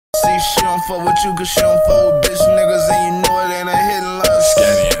see she don't fuck with you cause she don't fuck with bitch niggas, and you know it ain't a hidden love.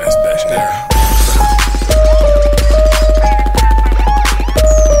 Scanny in this bitch there.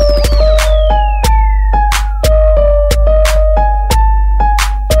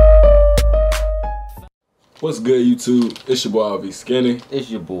 What's good, YouTube? It's your boy LV Skinny. It's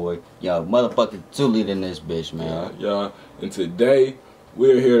your boy, yo, motherfucking 2-liter in this bitch, man. Yeah. And today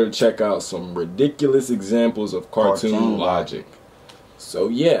we're here to check out some ridiculous examples of cartoon logic. So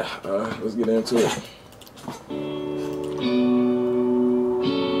yeah, let's get into it.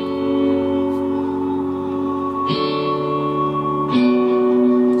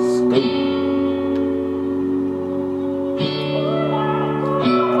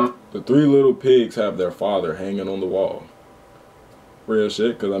 The three little pigs have their father hanging on the wall. Real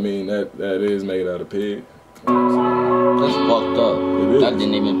shit, cause I mean that is made out of pig. That's fucked up. It is. I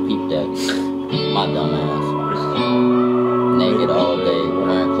didn't even peep that. My dumb ass. Naked all day,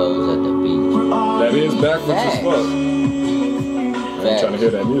 wearing clothes at the beach. That is backwards as fuck. I ain't trying to hear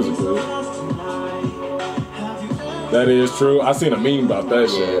that music, dude. That is true. I seen a meme about that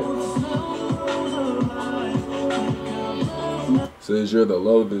shit. Says you're the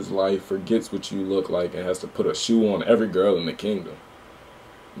love of his life, forgets what you look like, and has to put a shoe on every girl in the kingdom.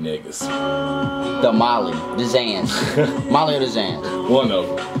 Niggas. The Molly, the Zans. Molly or the Zans. One of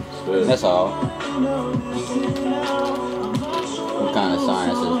them. Yeah. That's all. What kind of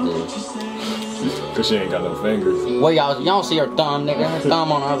science is this? Cause she ain't got no fingers. Well, y'all don't see her thumb, nigga. Her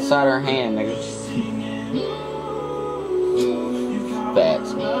thumb on the other side of her hand, nigga.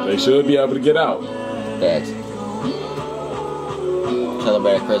 Facts. They should be able to get out. Facts.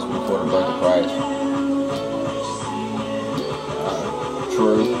 Celebrate Christmas before the birth of Christ.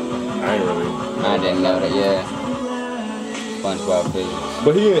 True. I ain't really. I didn't know that, yeah. SpongeBob physics.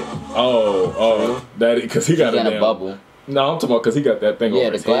 But he ain't. Oh, that cause he got He's a in damn a bubble. No, I'm talking about cause he got that thing Yeah, over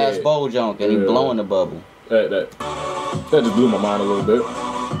the his glass head. bowl junk, and he blowing the bubble. That just blew my mind a little bit.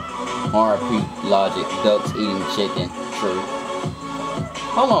 R.P. Logic, ducks eating chicken. True.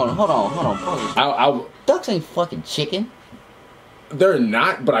 Hold on. Pause. Ducks ain't fucking chicken. They're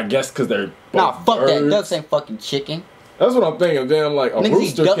not, but I guess because they're both Nah, fuck birds. that. Ducks ain't fucking chicken. That's what I'm thinking. Damn, like a Niggas eat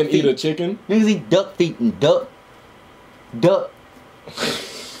rooster duck can feet. eat a chicken. Niggas eat duck feet and duck.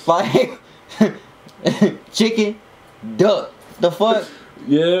 Like, chicken, duck. The fuck?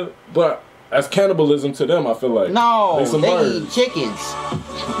 Yeah, but that's cannibalism to them. I feel like No, some they birds. eat chickens.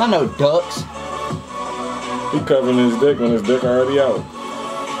 Not no ducks. He covering his dick when his dick already out.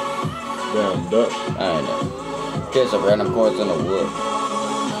 Damn duck. I don't know. There's a random chords in the wood.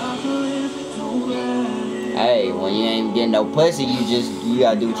 Hey, when you ain't getting no pussy, you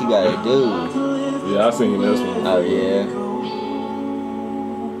gotta do what you gotta do. Yeah, I seen this one. Oh yeah.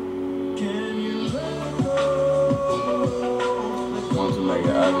 Want to make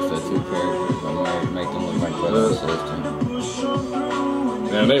an artist of two characters, or make them look like brother and sister.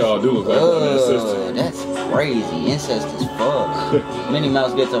 Man, they all do look like brother and sister. That's crazy. Incest is fuck. Minnie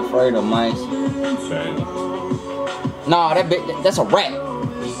Mouse gets afraid of mice. Damn. Nah, that's a rat.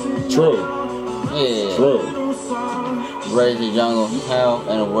 True. Yeah. True. Raise the jungle, how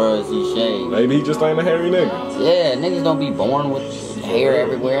in the world is he shaved? Maybe he just ain't a hairy nigga. Yeah, niggas don't be born with hair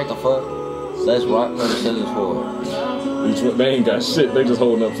everywhere. What the fuck? Let's rock, paper, scissors for it. They ain't got shit. They just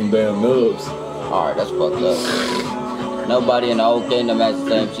holding up some damn nubs. Alright, that's fucked up. Nobody in the whole kingdom has the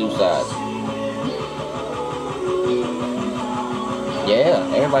same shoe size.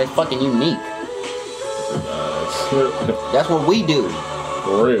 Yeah, everybody's fucking unique. That's what we do.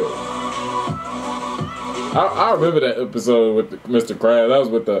 For real. I remember that episode with Mr. Krabs. That was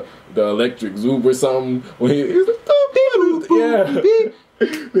with the electric zoop or something. When he was like, yeah.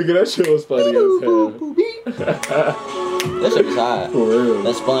 Nigga, that shit was funny as hell. That shit was high. For real.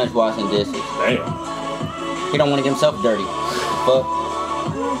 That sponge washing dishes. Damn. He don't want to get himself dirty. Fuck.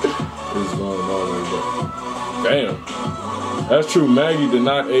 It's going on like that. Damn. That's true. Maggie did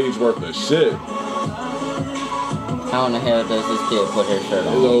not age worth a shit. How in the hell does this kid put her shirt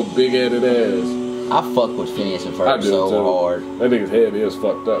His on? old big-headed ass. I fuck with Phineas and I Ferb do so too. hard. That nigga's head is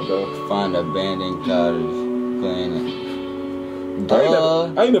fucked up though. Find a abandoned cottage, clean it. I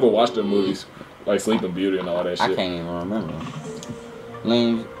ain't never watched them movies. Like Sleeping Beauty and all that shit. I can't even remember.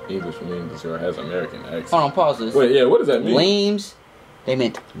 Leames. English for me, because sure has American accent. Hold on, pause this. Wait, yeah, what does that mean? Leames, they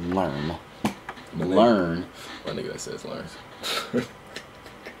meant learn. Learn. My nigga that says learns.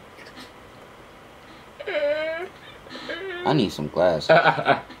 I need some glasses.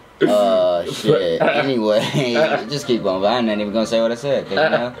 Shit. Anyway, just keep going. But I'm not even gonna say what I said. 'Cause,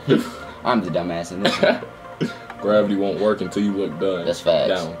 you know, I'm the dumbass in this one. Gravity won't work until you look done. That's facts.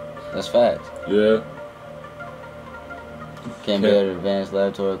 Down. That's facts. Yeah. Can build an advanced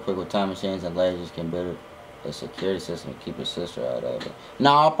laboratory quick with time machines and lasers. Can build a security system to keep her sister out of it.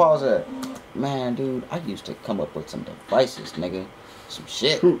 Nah, I'll pause it. Man, dude, I used to come up with some devices, nigga. Some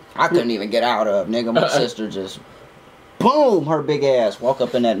shit I couldn't even get out of, nigga. My sister just, boom, her big ass walk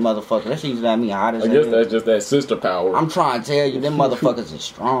up in that motherfucker. That shit used to have me hot as I hell. guess that's just that sister power. I'm trying to tell you, them motherfuckers is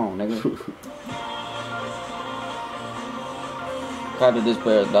strong, nigga. How did this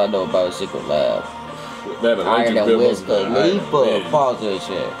player not know about a secret lab? That Higher electric than bill Wiz was bad. Khalifa. Pause that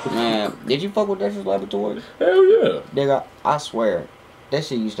shit. Man, did you fuck with Dexter's Laboratory? Hell yeah. Nigga, I swear, that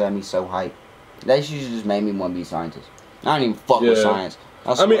shit used to have me so hyped. That shit just made me want to be a scientist. I don't even fuck with science.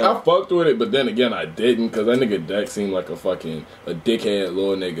 I mean, I fucked with it, but then again, I didn't, because that nigga Dex seemed like a dickhead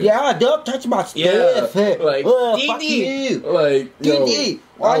little nigga. Yeah, don't touch my stuff. Yeah, like, fuck you. Like, yo, DD,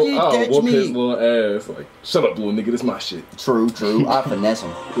 why you touch whoop me? his little ass. Like, shut up, little nigga, this my shit. True. I finesse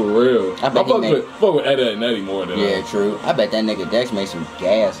him. For real. I bet he fuck with Eddie and Nettie more than Yeah, true. I bet that nigga Dex made some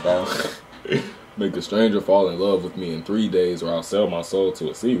gas, though. Make a stranger fall in love with me in 3 days, or I'll sell my soul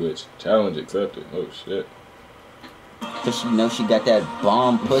to a sea witch. Challenge accepted. Oh, shit. Cause she know she got that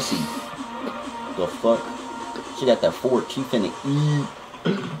bomb pussy. The fuck? She got that fork. She finna eat.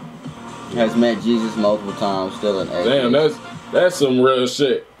 Has met Jesus multiple times. Still an atheist. Damn, that's some real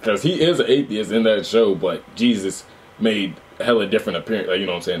shit. Cause he is an atheist in that show, but Jesus made hella different appearance. Like, you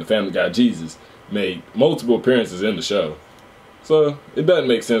know what I'm saying? The Family Guy Jesus made multiple appearances in the show. So it doesn't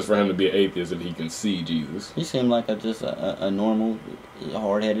make sense for him to be an atheist if he can see Jesus. He seemed like a normal,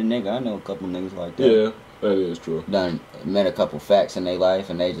 hard-headed nigga. I know a couple niggas like that. Yeah, that is true. Done met a couple facts in their life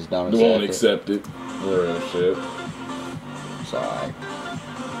and they just don't They won't accept accept it. Real shit. It's alright.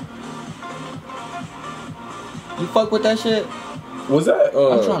 You fuck with that shit? Was that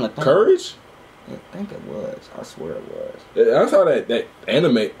I'm trying to think. Courage? I think it was. I swear it was. That's how that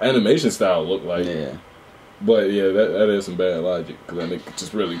animation style looked like. Yeah. But yeah, that is some bad logic, because that nigga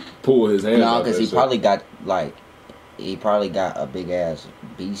just really pull his hands No, out because that he shit. probably got a big ass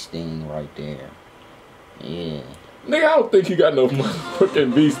bee sting right there. Yeah. Nigga, I don't think he got no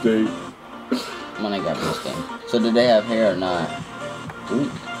motherfucking bee sting. When they got bee sting. So did they have hair or not?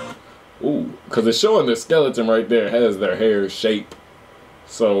 Ooh, because it's showing the skeleton right there has their hair shape.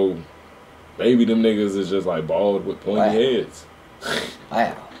 So maybe them niggas is just like bald with pointy heads.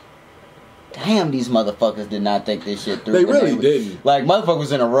 Wow. Damn, these motherfuckers did not think this shit through. They really didn't. Like, motherfuckers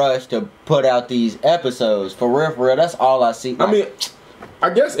was in a rush to put out these episodes. For real, that's all I see. Like, I mean, I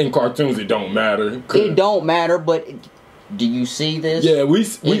guess in cartoons it don't matter. It don't matter, but do you see this? Yeah,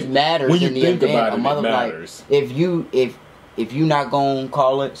 it matters when you in the think event. about it, it matters. Like, if you not gonna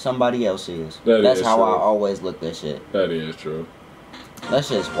call it, somebody else is. That's how true. I always look at shit. That is true. That's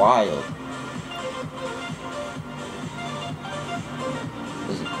just wild.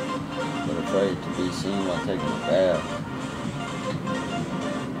 But afraid to be seen while taking a bath.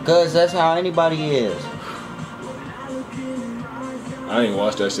 Cause that's how anybody is. I ain't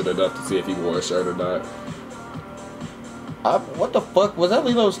watched that shit enough to see if he wore a shirt or not. What the fuck? Was that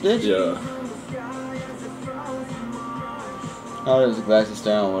Lilo Stitch? Yeah. Oh, there's the glasses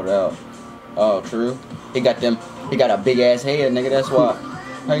down without. Oh, true. He got a big ass head, nigga. That's why.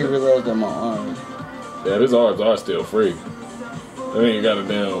 How you realize that my arms? Yeah, his arms are still free. That nigga got a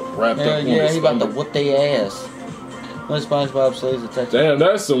damn wrapped up on Yeah, his he about to stomach. whoop their ass. When SpongeBob slays attached. Damn,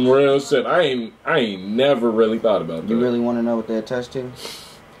 that's some real shit. I ain't never really thought about that. You really want to know what they're attached to?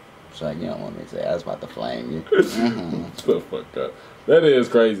 It's like, you don't want me to say. I was about to flame you. Mm-hmm. The fuck up. That is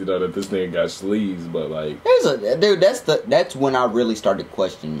crazy though that this nigga got sleeves, but like, Dude, that's when I really started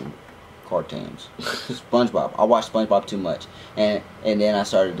questioning cartoons. SpongeBob. I watched SpongeBob too much, and then I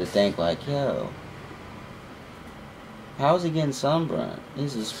started to think like, yo, how is he getting sunburned?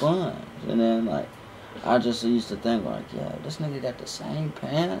 He's a sponge. And then like, I just used to think like, yeah, this nigga got the same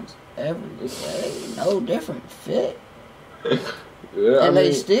pants every day, no different fit, yeah, and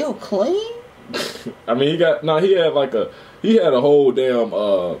they still clean. I mean, he had a whole damn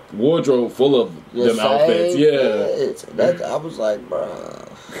wardrobe full of them outfits. Yeah. I was like, bruh,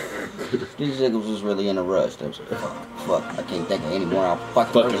 these niggas was really in a rush. They was like, fuck, I can't think of any more.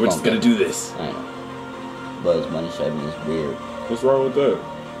 Fuck it, we're just gonna do this. I know. Bugs Bunny shaving his beard. What's wrong with that?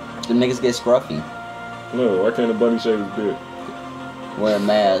 The niggas get scruffy. No, why can't a bunny shave his beard? Wear a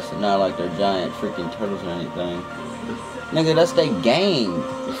mask, not like they're giant freaking turtles or anything. Nigga, that's their game.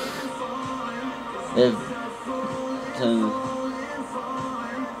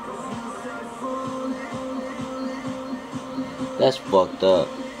 That's fucked up.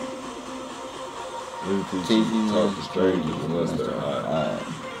 Teaching talk to strangers unless they're hot. Alright.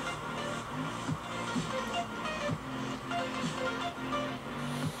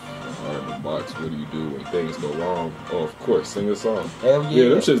 Hard to box. What do you do when things go wrong? Oh, of course, sing a song. Hell Yeah, yeah.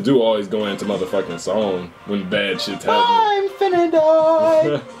 them shits do always go into motherfucking song when bad shit's happening. I'm finna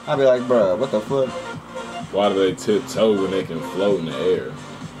die. I'll be like, bruh, what the fuck? Why do they tiptoe when they can float in the air?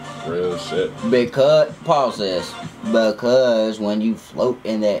 Real shit. Because, Paul says, because when you float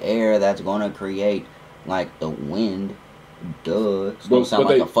in the air, that's gonna create like the wind. Duh. It's gonna sound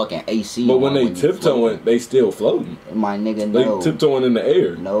like a fucking AC. But when they tiptoeing, they still floating. My nigga, no. They tiptoeing in the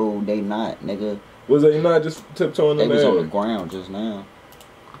air. No, they not, nigga. Was they not just tiptoeing They in the was air? on the ground just now.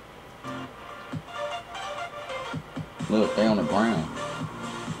 Look, they on the ground.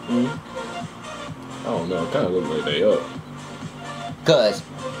 I don't know. It kind of look like they up. Cause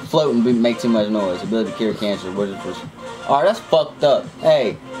floating make too much noise. Ability to cure cancer. What is this? Alright, that's fucked up.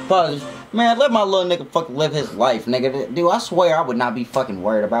 Hey, pause. Man, let my little nigga fucking live his life, nigga. Dude, I swear I would not be fucking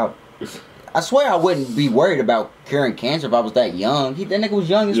worried about. I swear I wouldn't be worried about curing cancer if I was that young. That nigga was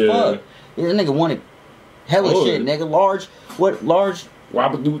young as fuck. That nigga wanted hella shit, nigga. Large.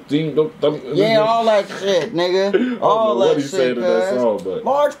 Yeah, all that shit, nigga. All that shit, cuz.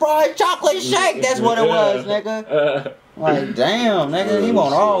 Large fried chocolate shake. That's what it was, nigga. Like, damn, nigga. He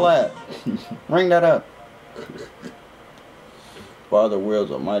want all that. Ring that up. Father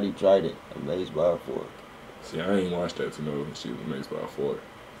wields a mighty trident, amazed by a fork. See, I ain't watched that to know she was amazed by a fork.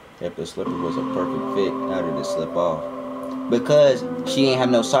 If the slipper was a perfect fit, how did it slip off? Because she ain't have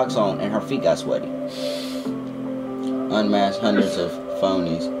no socks on and her feet got sweaty. Unmasked hundreds of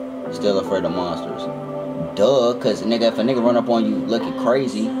phonies, still afraid of monsters. Duh, cause nigga, if a nigga run up on you looking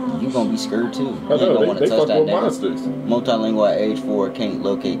crazy, you gonna be scared too. You ain't gonna wanna touch that nigga. Monsters. Multilingual at age 4 can't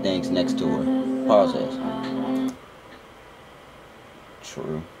locate things next to her. Pause this.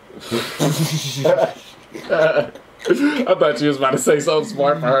 True. I thought you was about to say something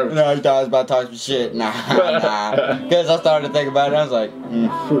smart for her. No, I thought I was about to talk some shit. Nah. Cause I started to think about it, I was like,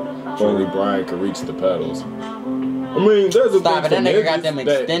 Only Brian could reach the pedals. I mean, there's a stop it, that nigga got them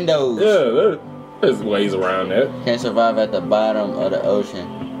extendos. Yeah, there's ways around that. Can't survive at the bottom of the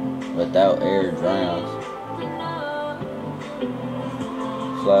ocean without air drowns.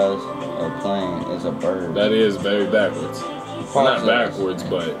 Flies a plane is a bird. That is very backwards. Not backwards,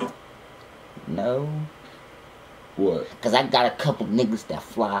 but no. What? Cause I got a couple niggas that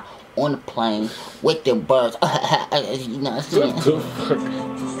fly on the plane with them birds. You know what I'm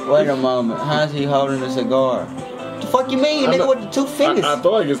saying? Wait a moment. How's he holding a cigar? The fuck you mean, nigga, with the 2 fingers? I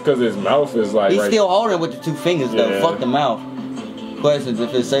thought it's because his mouth is like. He's still holding with the 2 fingers though. Yeah. Fuck the mouth. Questions: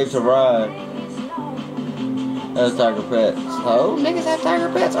 if it's safe to ride as tiger pets. Oh, niggas have tiger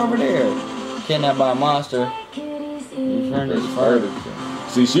pets over there. Kidnapped by a monster.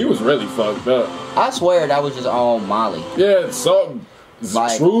 See, she was really fucked up. I swear that was just all Molly. Yeah, something.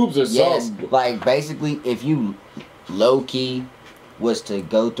 Like, shrooms or yes, something. like basically, if you low key was to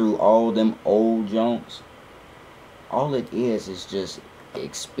go through all them old junks, all it is just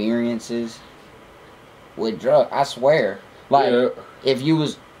experiences with drug. I swear, like if you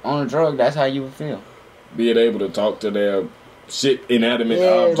was on a drug, that's how you would feel. Being able to talk to their shit inanimate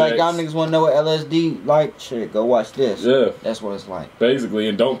objects. Like y'all niggas want to know what LSD like? Shit, go watch this. Yeah, that's what it's like. Basically,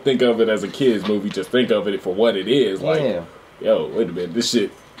 and don't think of it as a kids movie. Just think of it for what it is. Like, yo, wait a minute, this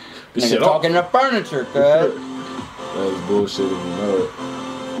shit talking to furniture, cuz. That was bullshit, and you know it.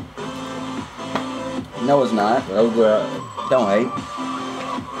 No, it's not. I was glad. Don't hate.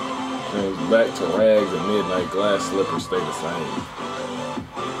 It was back to rags and midnight glass slippers stay the same.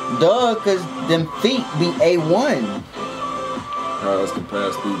 Duh, cause them feet be A1. Cars can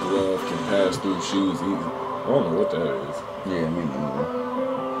pass through gloves, can pass through shoes easy. I don't know what that is. Yeah, me neither.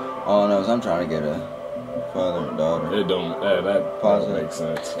 All I know is I'm trying to get a father and daughter. It don't. That don't make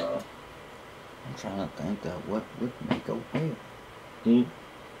sense. I'm trying to think of what would make a whale.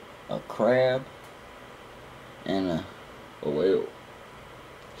 A crab and a whale.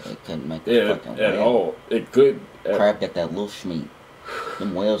 It couldn't make a fucking whale. At all. It could. Crab got that little schmeat.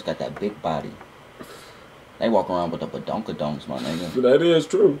 Them whales got that big body. They walk around with the badonkadonks, my nigga. That is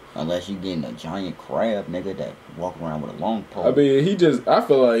true. Unless you getting a giant crab, nigga, that walk around with a long pole. I mean, I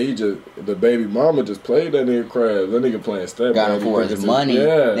feel like the baby mama just played that nigga crab. That nigga playing step. Got him for his money.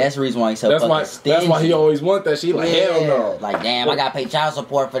 Yeah. That's the reason why he's so fucking stingy. That's why he always want that. She like, hell no. Like, damn, I gotta pay child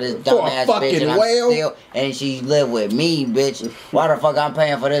support for this dumbass bitch, and she live with me, bitch. Why the fuck I'm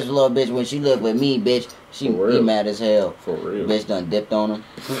paying for this little bitch when she live with me, bitch? He mad as hell. For real. Bitch done dipped on him.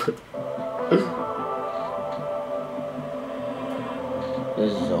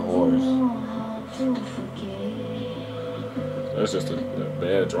 This is a horse. That's just a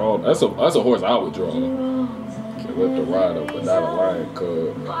bad draw. That's a horse I would draw. Can whip the rider, but not a lion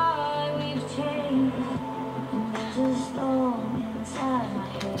cub.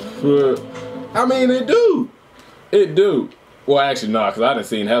 I mean, it do. It do. Well, actually, nah, because I done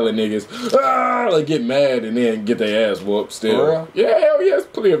seen hella niggas like get mad and then get their ass whooped still. For real? Yeah, hell yeah. There's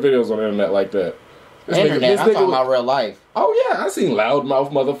plenty of videos on the internet like that. Internet, I'm talking about real life. Oh, yeah. I seen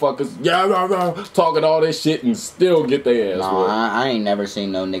loudmouth motherfuckers talking all this shit and still get their ass No, whooped. I ain't never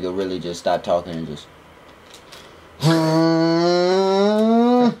seen no nigga really just stop talking and just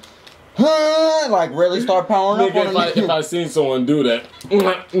like really start powering up on a Nigga, if I seen someone do that,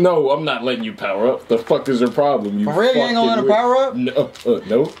 no, I'm not letting you power up. The fuck is your problem? You For real, you ain't gonna let him power up?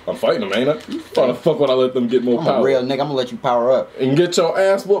 No, I'm fighting them, ain't I? Why the fuck would I let them get more I'm power? a real nigga, I'm gonna let you power up. And get your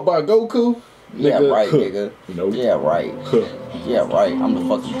ass whooped by Goku? Yeah, Nigga. right, nigga. Nope. Yeah, right. Yeah, right. I'm the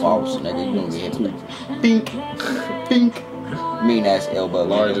fucking boss, nigga. You gonna get hit with that. Bink. Bink. Mean ass elbow.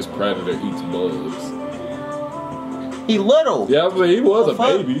 Largest predator eats bugs. He little. Yeah, I was like, he was The a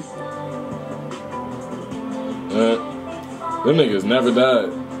fuck? baby. Them niggas never died.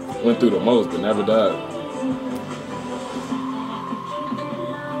 Went through the most, but never died.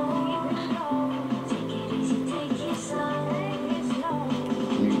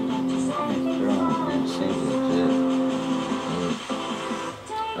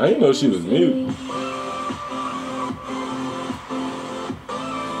 I didn't know she was mute.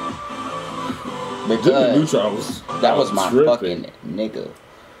 Jimmy Because Neutron was that was my tripping. fucking nigga.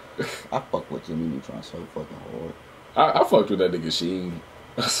 I fuck with Jimmy Neutron so fucking hard. I fucked with that nigga Sheen.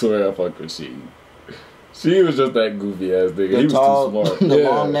 I swear I fucked with Sheen. She was just that goofy ass nigga. The He was tall, too smart. the Yeah.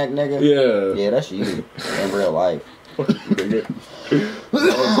 long neck nigga. Yeah. Yeah, that's you in real life. Nigga.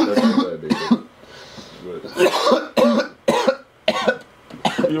 I was that nigga.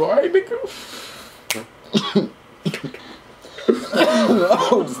 But- You alright, nigga?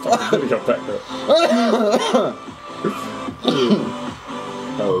 Oh fuck. Let me go back up.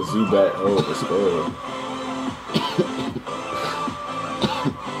 Oh, Zubat. Oh, the spoiler.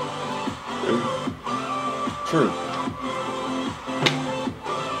 True.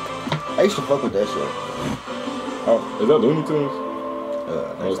 I used to fuck with that shit. Oh, is that Looney Tunes?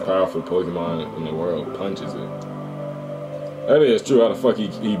 That's Most like- powerful Pokemon in the world punches it. That is true. How the fuck he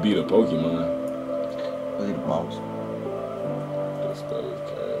beat a Pokemon? Was he the boss? This stuff is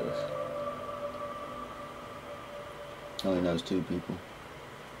cash. Only knows two people.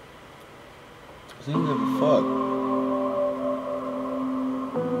 Cause he don't give a fuck.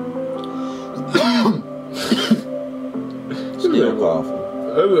 Still coughing.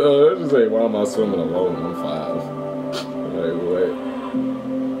 I just say, why am I swimming alone? I'm 5. Like, what?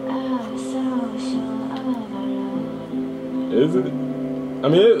 Is it? I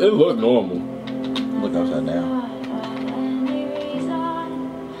mean, it looked normal. Look upside down.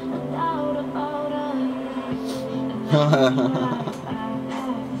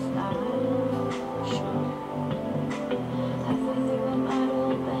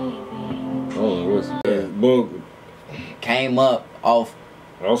 Oh, what's boom? Came up off,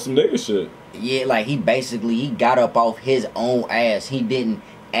 On some nigga shit. yeah, like he got up off his own ass. He didn't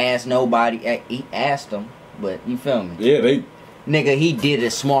ask nobody. He asked them, but you feel me? Yeah, they. Nigga, he did it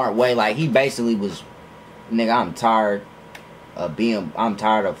a smart way. Like, he basically was, nigga, I'm tired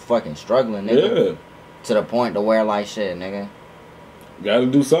of fucking struggling, nigga. Yeah. To the point to where, like, shit, nigga. Gotta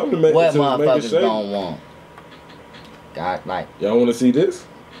do something to make, What to make it motherfuckers shake. gonna want? God, like, Y'all want to see this?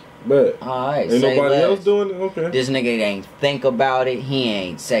 But alright, ain't say nobody less. else doing it? Okay. This nigga ain't think about it. He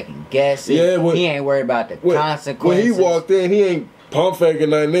ain't second guess it. Yeah, when- he ain't worried about the When consequences. he walked in, he ain't pump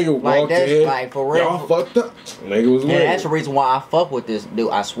faking that nigga. Like, walked that's in. like, for real. Y'all fucked up. Nigga was And lit. that's the reason why I fuck with this dude.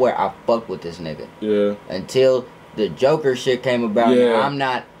 I swear I fuck with this nigga. Yeah. Until the Joker shit came about. Yeah.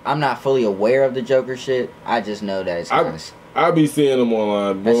 Now, I'm not fully aware of the Joker shit. I just know that it's kind of I be seeing them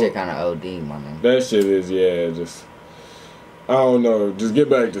online. that Bro. shit kind of OD, my man. That shit is, yeah, just, I don't know. Just get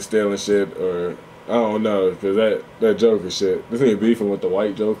back to stealing shit, or I don't know, because that Joker shit. This nigga beefing with the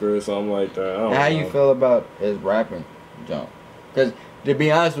white Joker or something like that. I don't How know. you feel about his rapping jump? Because to be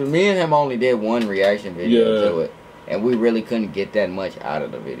honest with me and him only did one reaction video Yeah. to it, and we really couldn't get that much out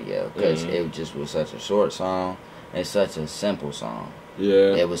of the video because Mhm. it just was such a short song and such a simple song.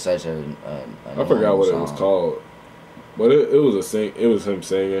 Yeah. It was such a I forgot what it normal was song. called. But it was a sing. It was him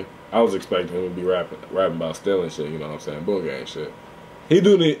singing. I was expecting him to be rapping about stealing shit. You know what I'm saying? Boom gang shit. He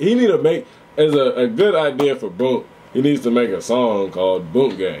need to make as a good idea for Boom. He needs to make a song called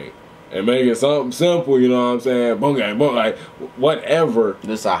Boom Gang and make it something simple. You know what I'm saying? Boom Gang, boom, like whatever.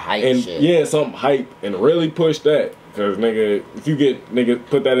 Just a hype And shit. yeah, something hype and really push that. Cause nigga, if you get nigga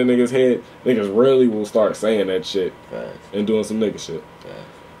put that in niggas' head, niggas really will start saying that shit Facts, and doing some nigga shit. facts.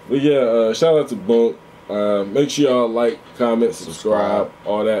 But yeah, shout out to Boom. Make sure y'all like, comment, subscribe,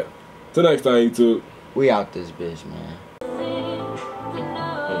 all that. Till next time, YouTube. We out this bitch, man. I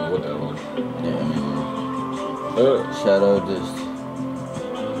don't know what that was. Yeah. Shadow just.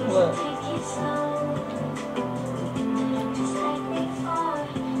 What?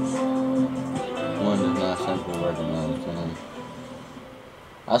 One does not simply recognize them.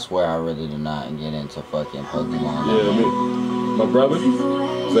 I swear I really do not get into fucking Pokemon. Yeah, me. My brother,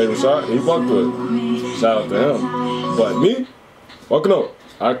 Xavier Shot, he fucked with it. Shout out to him. But me, fucking up.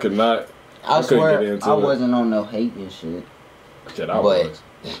 I could not. I couldn't swear get into I it. wasn't on no hate and shit. Shit, I But was.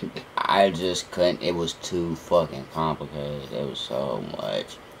 I just couldn't. It was too fucking complicated. It was so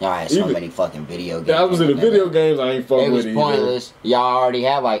much. Y'all had so Even- many fucking video games. Yeah, I was in the video games. I ain't fucking It was with it either. pointless. Y'all already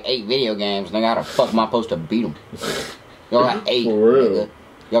have like 8 video games. Nigga, how the fuck am I supposed to beat them? Y'all got 8. For real. Nigga.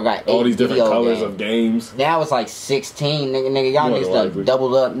 Y'all got 8 All these different video colors games. of games. Now it's like 16, nigga. Y'all More niggas than done likely.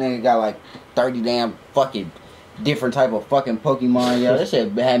 doubled up, nigga. Got like 30 damn fucking different type of fucking Pokemon. Yo, that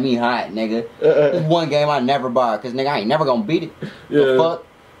shit had me hot, nigga. This one game I never bought, cause nigga, I ain't never gonna beat it. Yeah. The fuck?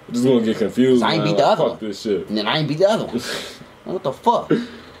 Just gonna get confused. I ain't man. beat the Like, other fuck one. this shit. And then I ain't beat the other one. What the fuck?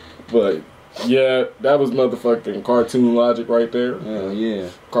 But yeah, that was motherfucking cartoon logic right there. Hell yeah.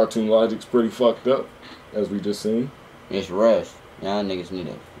 Cartoon logic's pretty fucked up, as we just seen. It's rushed. Y'all niggas need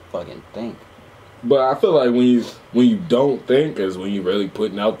to fucking think. But I feel like when you don't think is when you really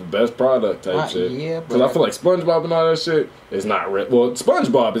putting out the best product type shit. Yeah, Because I feel like SpongeBob and all that shit is not real. Well,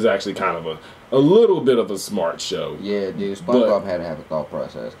 SpongeBob is actually kind of a little bit of a smart show. Yeah, dude. SpongeBob had to have a thought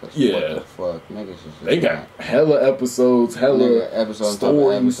process. Cause Yeah. what the fuck? Niggas is just They got hella episodes, hella nigga, episodes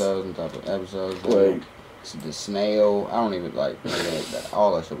stories. on top of episodes. Like, The snail. I don't even like that.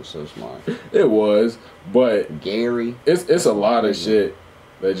 All that shit was so smart. it was, but Gary. it's a lot of shit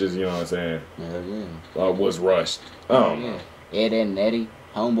that just, you know what I'm saying, Hell yeah. was rushed. I don't know. Ed and Nettie.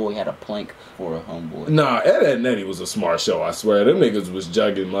 Homeboy had a plank for a homeboy. Nah, Ed and Nettie was a smart show, I swear. Them niggas was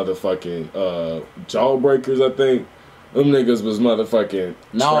jugging motherfucking Jawbreakers, I think. Them niggas was motherfucking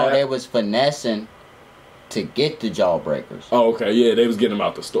No, trap. they was finessing to get the Jawbreakers. Oh, okay, yeah, they was getting them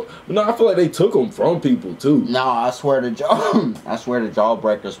out the store. But no, I feel like they took them from people, too. No, I swear the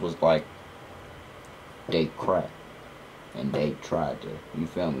Jawbreakers was like they cracked. And they tried to, you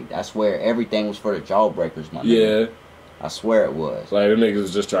feel me? I swear everything was for the Jawbreakers, my nigga. Yeah, I swear it was. like them niggas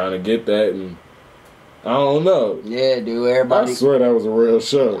was just trying to get that, and I don't know. Yeah, dude, I everybody. swear that was a real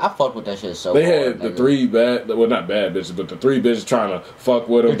show. I fucked with that shit so They hard, had the nigga. 3 bad, well, not bad bitches, but the 3 bitches trying to fuck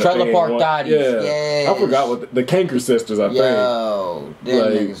with them. The Trailer Park Dotties, Yeah. yes. I forgot what the Canker Sisters, I think. Yo, them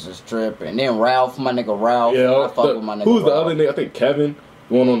Like- niggas was tripping. And then Ralph, my nigga Ralph. Yeah, I fuck with my nigga who's the Ralph. other nigga? I think Kevin,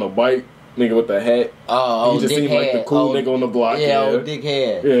 the one on the bike, nigga with the hat. Oh, he just seemed like the dickhead. cool nigga on the block. Yeah, Yeah, old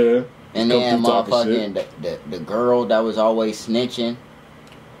dickhead. yeah. And Come then through talking motherfucking the girl that was always snitching.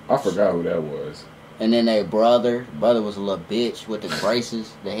 I forgot who that was. And then their brother was a little bitch with the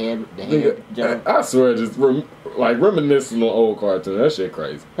braces, the head Nigga, I swear, just reminiscing on old cartoons. That shit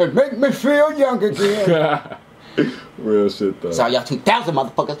crazy. It make me feel young again. Real shit though. So y'all 2000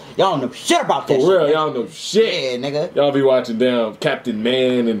 motherfuckers, y'all don't know shit about For that real, shit. y'all know shit. Yeah, nigga. Y'all be watching damn Captain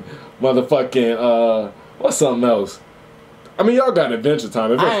Man and motherfucking what's something else? I mean, y'all got Adventure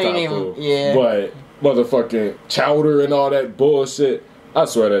Time. I Adventure ain't Time even- cool. yeah. But motherfucking Chowder and all that bullshit. I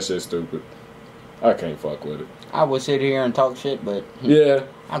swear that shit's stupid. I can't fuck with it. I would sit here and talk shit, but Yeah,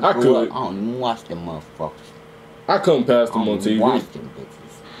 I I grew could. up. I don't even watch them motherfuckers. I come past I them don't on even TV. watch them bitches.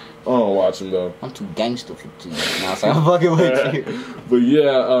 I don't watch them though. I'm too gangster for TV. Nah, so I'm fucking with you. But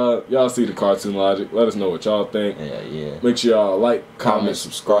yeah, y'all see the cartoon logic. Let us know what y'all think. Yeah. Make sure y'all like, comment,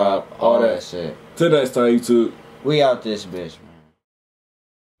 subscribe, all that. shit. Till next time, YouTube. We out this bitch,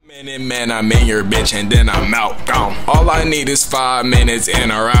 man. Man, I'm in your bitch and then I'm out, gone. All I need is 5 minutes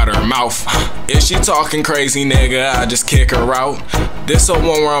in or out her mouth. If she talking crazy, nigga, I just kick her out. This a one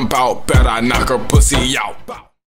where I'm bout, bet I knock her pussy out.